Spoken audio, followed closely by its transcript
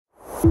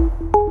Each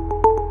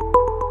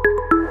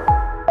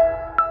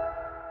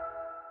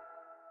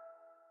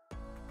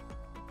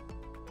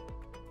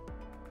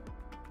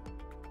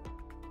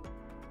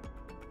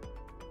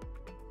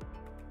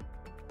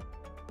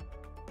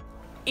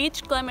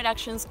Climate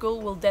Action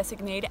School will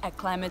designate a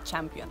climate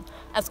champion,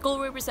 a school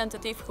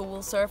representative who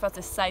will serve as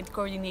the site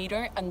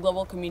coordinator and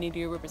global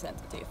community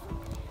representative.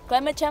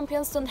 Climate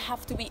champions don't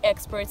have to be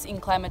experts in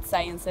climate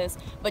sciences,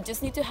 but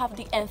just need to have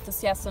the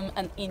enthusiasm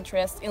and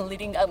interest in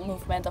leading a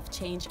movement of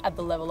change at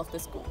the level of the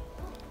school.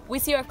 We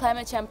see our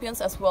climate champions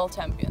as world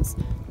champions.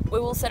 We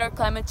will set our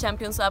climate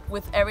champions up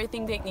with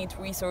everything they need: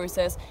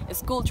 resources,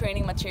 school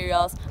training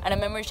materials, and a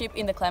membership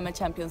in the Climate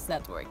Champions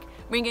Network,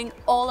 bringing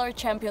all our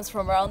champions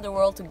from around the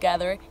world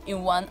together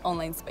in one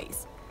online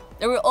space.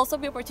 There will also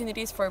be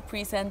opportunities for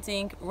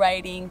presenting,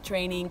 writing,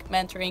 training,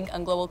 mentoring,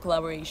 and global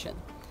collaboration.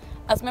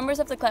 As members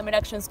of the Climate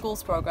Action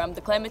Schools program,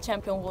 the Climate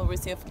Champion will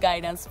receive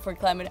guidance for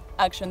climate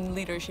action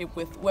leadership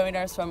with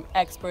webinars from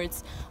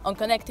experts on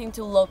connecting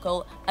to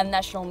local and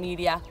national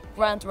media,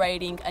 grant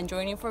writing, and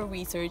joining for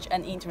research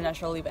and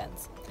international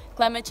events.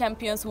 Climate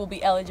Champions will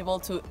be eligible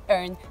to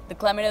earn the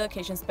Climate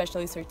Education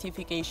Specialist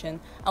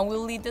certification and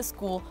will lead the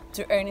school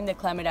to earning the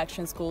Climate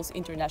Action Schools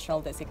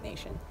International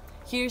designation.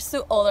 Here's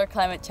to all our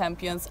climate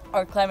champions,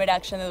 our climate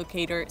action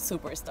educator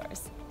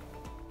superstars.